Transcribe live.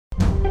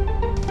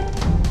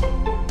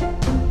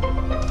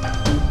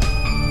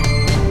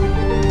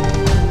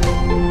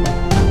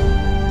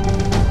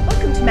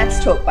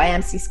Talk by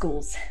AMSI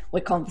Schools,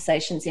 where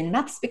conversations in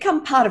maths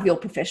become part of your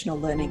professional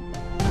learning.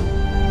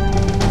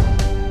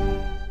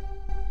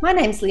 My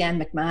name's Leanne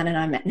McMahon and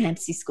I'm an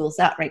AMSI Schools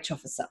Outreach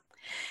Officer.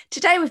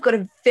 Today we've got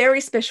a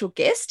very special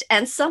guest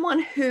and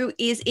someone who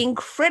is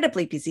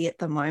incredibly busy at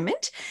the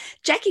moment,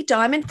 Jackie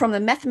Diamond from the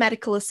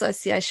Mathematical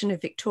Association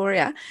of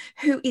Victoria,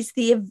 who is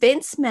the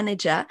events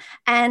manager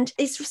and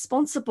is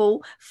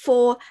responsible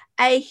for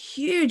a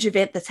huge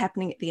event that's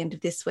happening at the end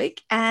of this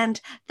week, and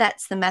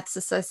that's the Maths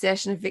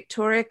Association of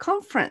Victoria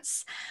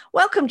Conference.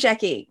 Welcome,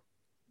 Jackie.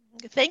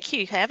 Thank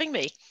you for having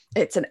me.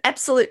 It's an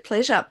absolute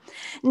pleasure.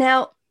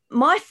 Now,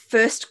 my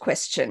first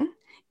question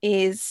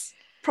is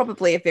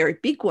probably a very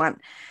big one.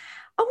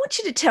 I want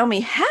you to tell me,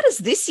 how does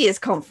this year's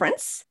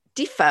conference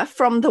differ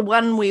from the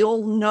one we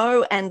all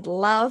know and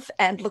love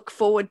and look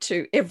forward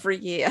to every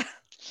year?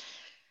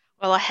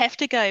 Well, I have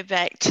to go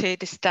back to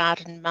the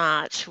start in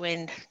March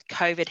when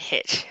COVID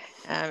hit.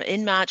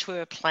 In March, we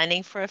were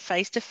planning for a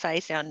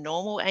face-to-face, our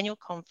normal annual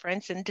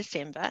conference in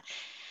December. And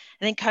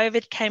then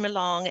COVID came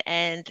along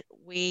and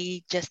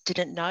we just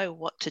didn't know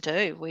what to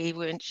do. We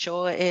weren't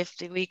sure if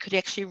we could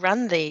actually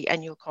run the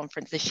annual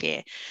conference this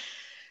year.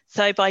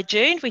 So by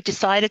June, we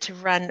decided to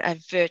run a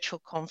virtual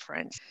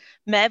conference.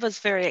 MAV was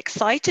very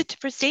excited to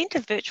present a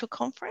virtual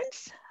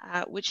conference,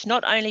 which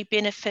not only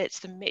benefits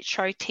the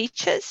Metro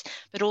teachers,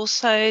 but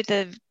also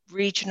the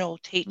regional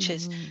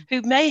teachers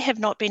who may have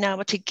not been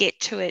able to get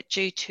to it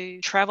due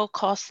to travel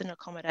costs and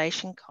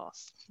accommodation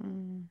costs.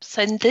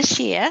 So this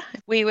year,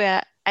 we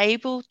were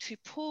able to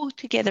pull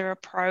together a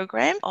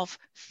program of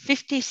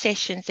 50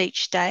 sessions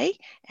each day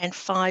and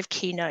 5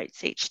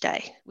 keynotes each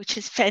day, which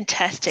is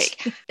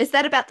fantastic. Is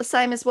that about the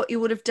same as what you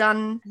would have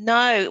done?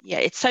 No, yeah,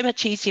 it's so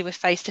much easier with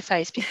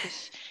face-to-face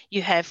because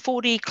you have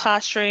 40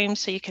 classrooms,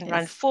 so you can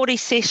run 40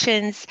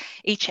 sessions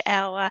each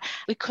hour.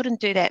 We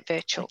couldn't do that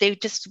virtual. There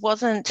just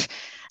wasn't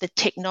the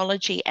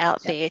technology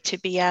out there to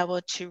be able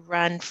to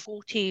run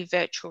 40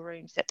 virtual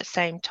rooms at the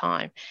same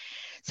time.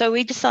 So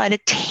we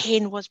decided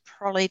 10 was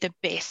probably the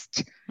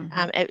best.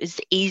 It was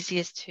the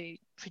easiest to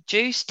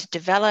produce, to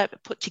develop,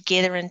 put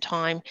together in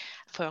time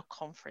for a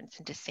conference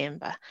in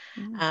December.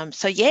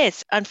 So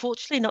yes,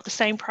 unfortunately not the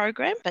same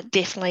program, but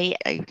definitely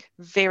a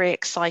very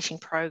exciting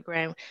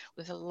program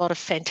with a lot of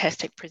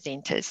fantastic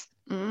presenters.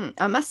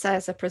 I must say,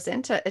 as a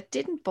presenter, it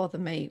didn't bother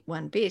me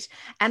one bit.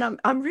 And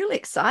I'm really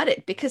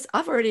excited because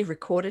I've already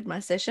recorded my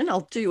session.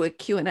 I'll do a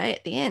Q&A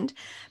at the end,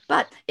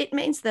 but it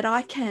means that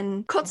I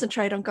can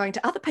concentrate on going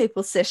to other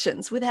people's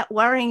sessions without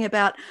worrying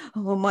about,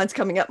 oh, mine's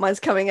coming up.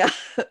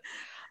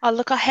 Oh,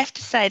 look, I have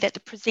to say that the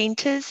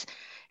presenters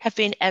have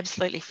been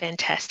absolutely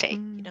fantastic.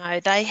 You know,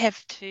 they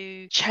have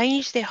to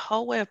change their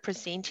whole way of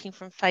presenting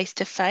from face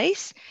to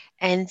face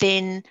and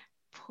then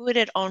put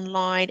it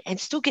online and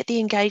still get the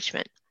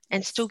engagement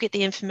and still get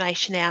the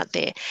information out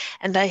there.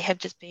 And they have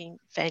just been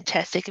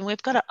fantastic. And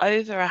we've got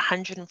over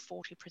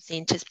 140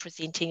 presenters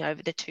presenting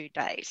over the 2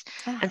 days.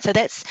 And so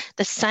that's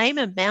the same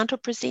amount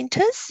of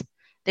presenters.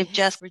 They've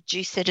just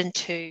reduced it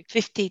into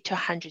 50 to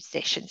 100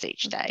 sessions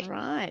each day.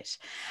 Right.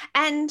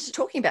 And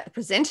talking about the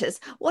presenters,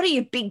 what are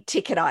your big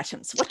ticket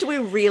items? What do we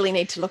really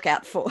need to look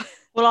out for?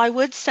 Well, I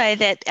would say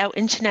that our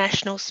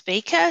international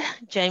speaker,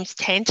 James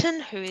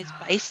Tanton, who is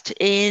based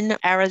in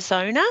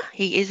Arizona,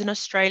 he is an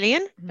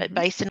Australian, but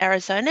based in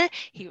Arizona.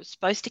 He was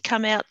supposed to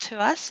come out to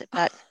us,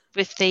 but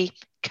with the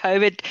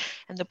COVID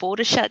and the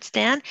border shuts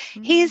down,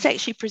 he is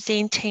actually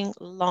presenting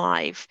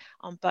live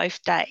on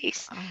both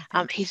days.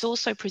 He's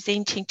also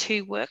presenting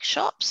 2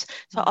 workshops,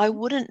 so I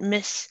wouldn't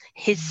miss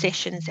his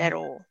sessions at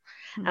all.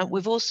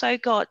 We've also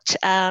got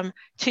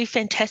 2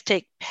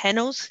 fantastic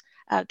panels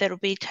that'll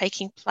be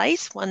taking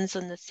place. One's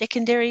in the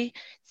secondary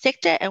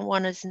sector and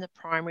one is in the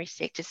primary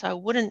sector. So I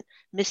wouldn't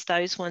miss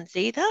those ones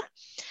either.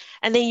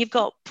 And then you've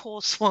got Paul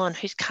Swan,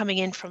 who's coming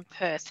in from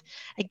Perth.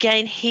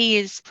 Again, he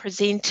is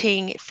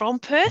presenting from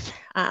Perth.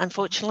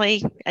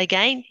 Unfortunately,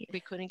 again,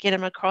 we couldn't get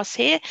him across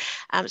here.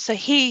 So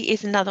he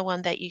is another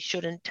one that you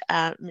shouldn't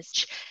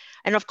miss.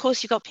 And of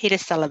course, you've got Peter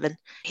Sullivan.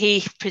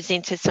 He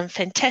presented some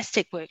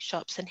fantastic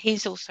workshops and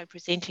he's also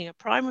presenting a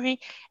primary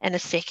and a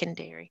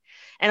secondary.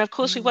 And of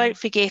course, we won't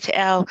forget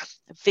our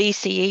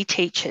VCE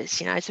teachers,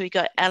 you know, so we've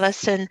got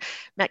Alison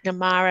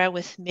McNamara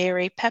with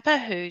Mary Pepper,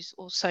 who's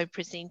also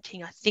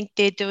presenting, I think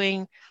they're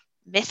doing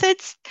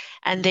methods,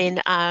 and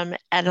then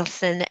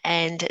Alison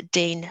and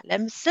Dean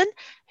Lemson,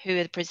 who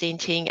are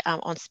presenting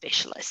on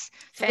specialists.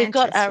 So we've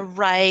got an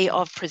array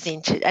of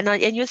presenters,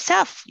 and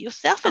yourself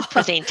is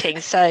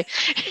presenting. So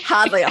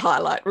hardly a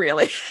highlight,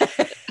 really.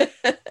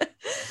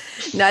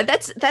 No,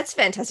 that's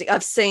fantastic.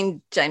 I've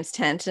seen James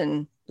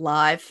Tanton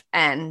live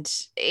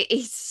and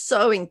he's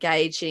so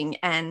engaging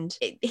and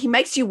he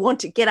makes you want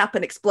to get up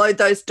and explode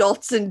those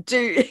dots and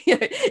do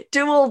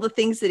all the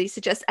things that he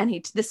suggests, and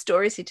the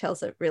stories he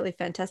tells are really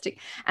fantastic.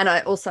 And I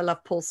also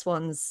love Paul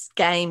Swan's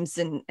games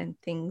and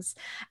things.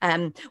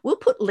 We'll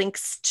put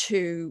links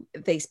to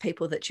these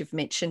people that you've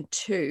mentioned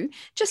too,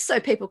 just so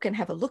people can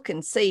have a look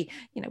and see,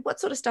 what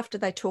sort of stuff do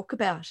they talk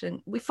about,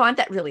 and we find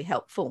that really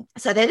helpful.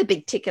 So they're the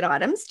big ticket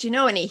items. Do you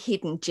know any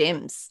hidden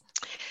gems?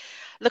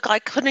 Look, I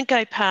couldn't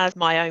go past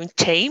my own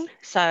team.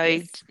 So,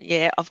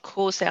 yeah, of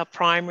course, our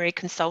primary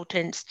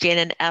consultants, Jen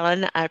and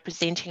Alan, are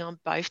presenting on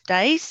both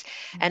days.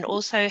 And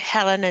also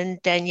Helen and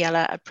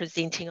Daniela are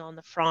presenting on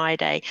the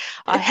Friday.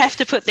 I have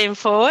to put them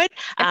forward.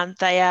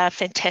 They are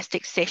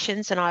fantastic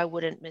sessions and I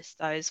wouldn't miss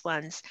those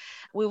ones.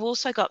 We've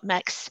also got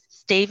Max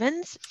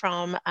Stevens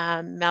from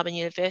Melbourne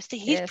University.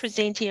 He's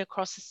presenting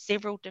across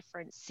several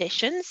different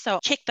sessions. So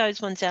check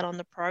those ones out on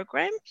the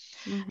program.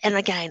 And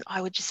again,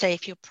 I would just say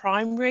if you're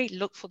primary,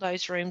 look for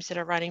those rooms that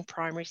are running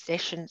primary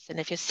sessions. And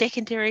if you're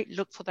secondary,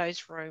 look for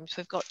those rooms.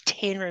 We've got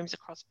 10 rooms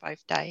across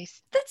both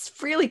days. That's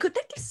really good.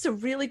 That gives us a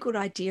really good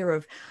idea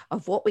of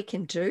what we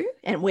can do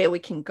and where we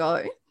can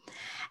go.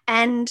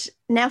 And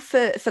now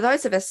for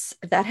those of us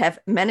that have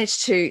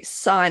managed to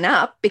sign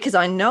up, because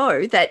I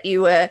know that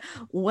you were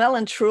well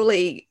and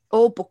truly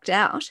all booked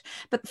out,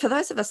 but for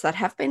those of us that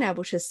have been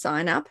able to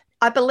sign up,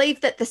 I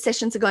believe that the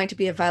sessions are going to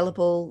be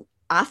available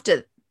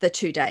after the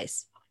 2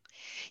 days.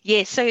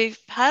 Yeah, so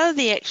part of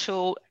the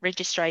actual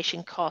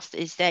registration cost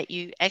is that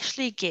you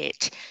actually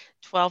get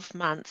 12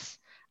 months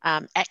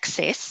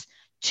access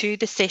to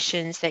the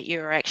sessions that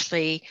you're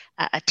actually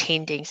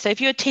attending. So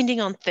if you're attending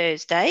on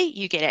Thursday,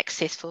 you get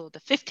access for the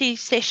 50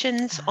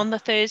 sessions on the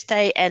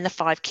Thursday and the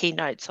 5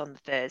 keynotes on the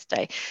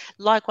Thursday.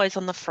 Likewise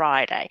on the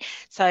Friday.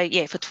 So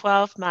yeah, for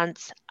 12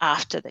 months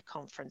after the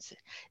conference,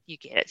 you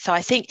get it. So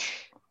I think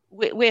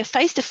where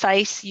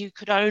face-to-face, you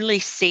could only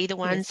see the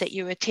ones that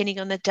you were attending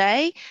on the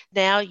day.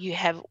 Now you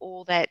have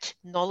all that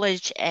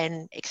knowledge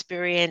and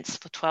experience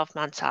for 12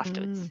 months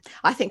afterwards.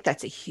 I think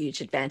that's a huge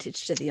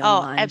advantage to the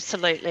online. Oh,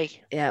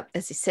 absolutely. Yeah,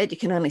 as you said, you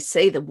can only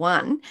see the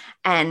one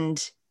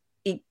and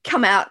you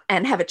come out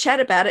and have a chat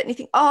about it and you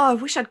think, oh, I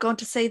wish I'd gone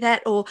to see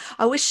that, or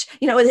I wish,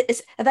 are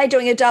they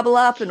doing a double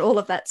up and all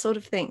of that sort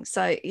of thing.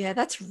 So yeah,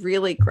 that's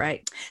really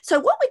great. So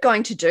what we're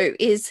going to do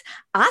is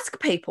ask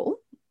people,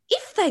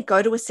 if they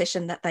go to a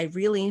session that they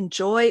really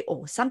enjoy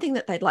or something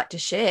that they'd like to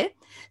share,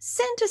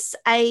 send us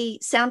a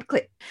sound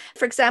clip.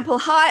 For example,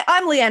 hi,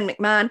 I'm Leanne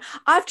McMahon.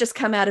 I've just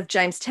come out of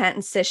James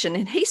Tanton's session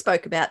and he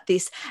spoke about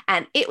this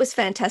and it was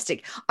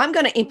fantastic. I'm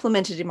going to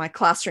implement it in my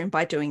classroom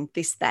by doing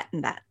this, that,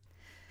 and that.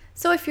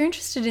 So if you're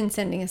interested in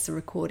sending us a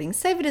recording,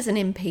 save it as an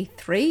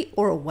MP3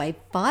 or a WAV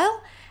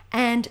file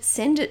and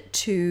send it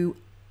to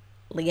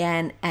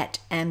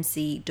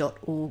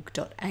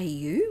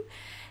leanne@amsi.org.au.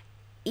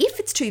 If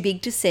it's too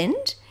big to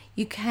send,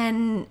 you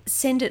can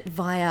send it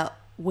via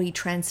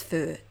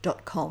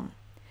wetransfer.com.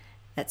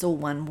 That's all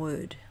one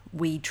word,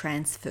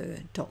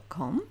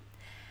 wetransfer.com.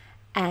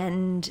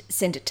 And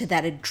send it to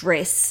that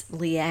address,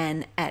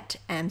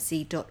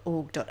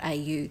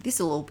 leanne@amsi.org.au. This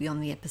will all be on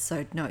the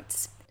episode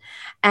notes.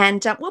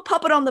 And we'll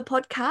pop it on the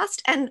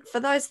podcast. And for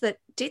those that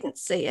didn't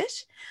see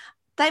it,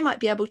 they might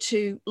be able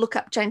to look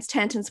up James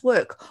Tanton's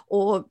work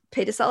or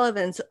Peter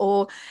Sullivan's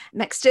or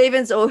Max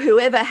Stevens or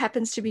whoever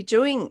happens to be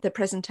doing the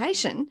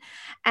presentation.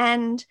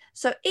 And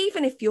so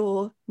even if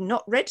you're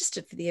not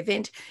registered for the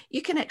event,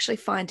 you can actually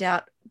find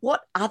out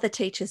what other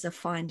teachers are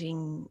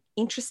finding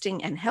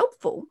interesting and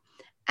helpful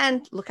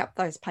and look up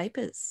those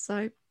papers.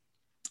 So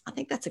I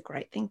think that's a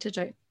great thing to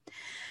do.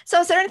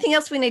 So is there anything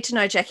else we need to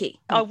know, Jackie?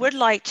 I would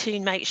like to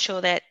make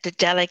sure that the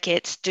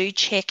delegates do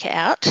check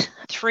out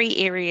 3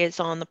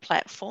 areas on the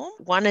platform.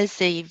 One is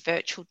the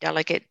virtual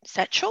delegate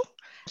satchel.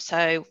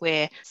 So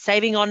we're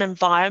saving on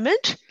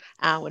environment.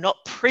 We're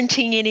not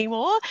printing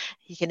anymore.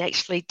 You can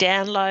actually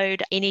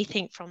download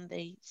anything from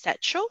the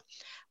satchel.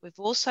 We've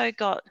also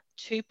got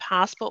 2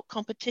 passport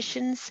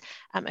competitions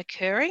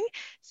occurring.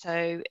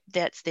 So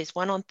there's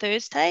one on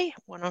Thursday,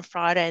 one on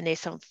Friday, and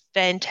there's some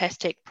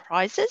fantastic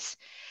prizes.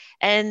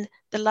 And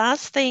the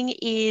last thing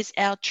is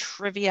our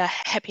trivia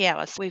happy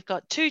hours. We've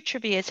got 2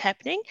 trivias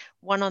happening,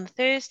 one on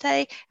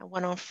Thursday and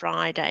one on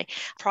Friday.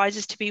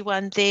 Prizes to be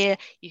won there.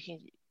 You can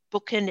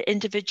book in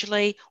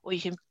individually or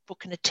you can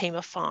book in a team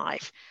of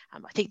 5. I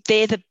think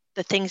they're the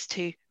things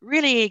to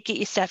really get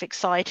yourself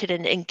excited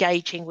and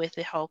engaging with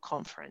the whole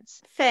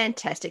conference.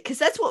 Fantastic, because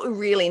that's what we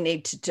really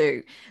need to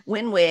do.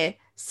 When we're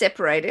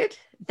separated,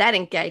 that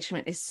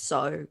engagement is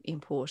so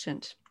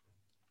important.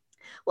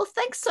 Well,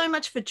 thanks so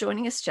much for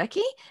joining us,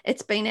 Jackie.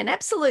 It's been an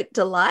absolute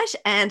delight,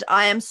 and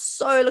I am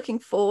so looking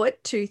forward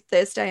to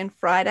Thursday and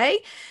Friday,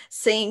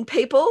 seeing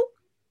people,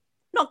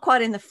 not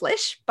quite in the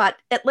flesh, but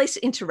at least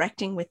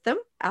interacting with them.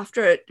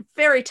 After a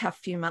very tough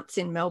few months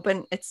in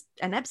Melbourne, it's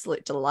an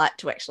absolute delight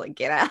to actually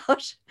get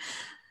out.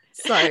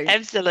 So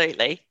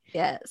absolutely.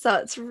 Yeah, so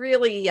it's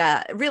really,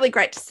 really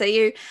great to see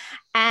you.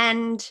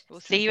 And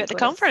we'll see you at the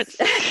conference.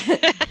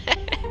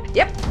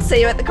 Yep,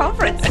 see you at the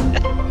conference.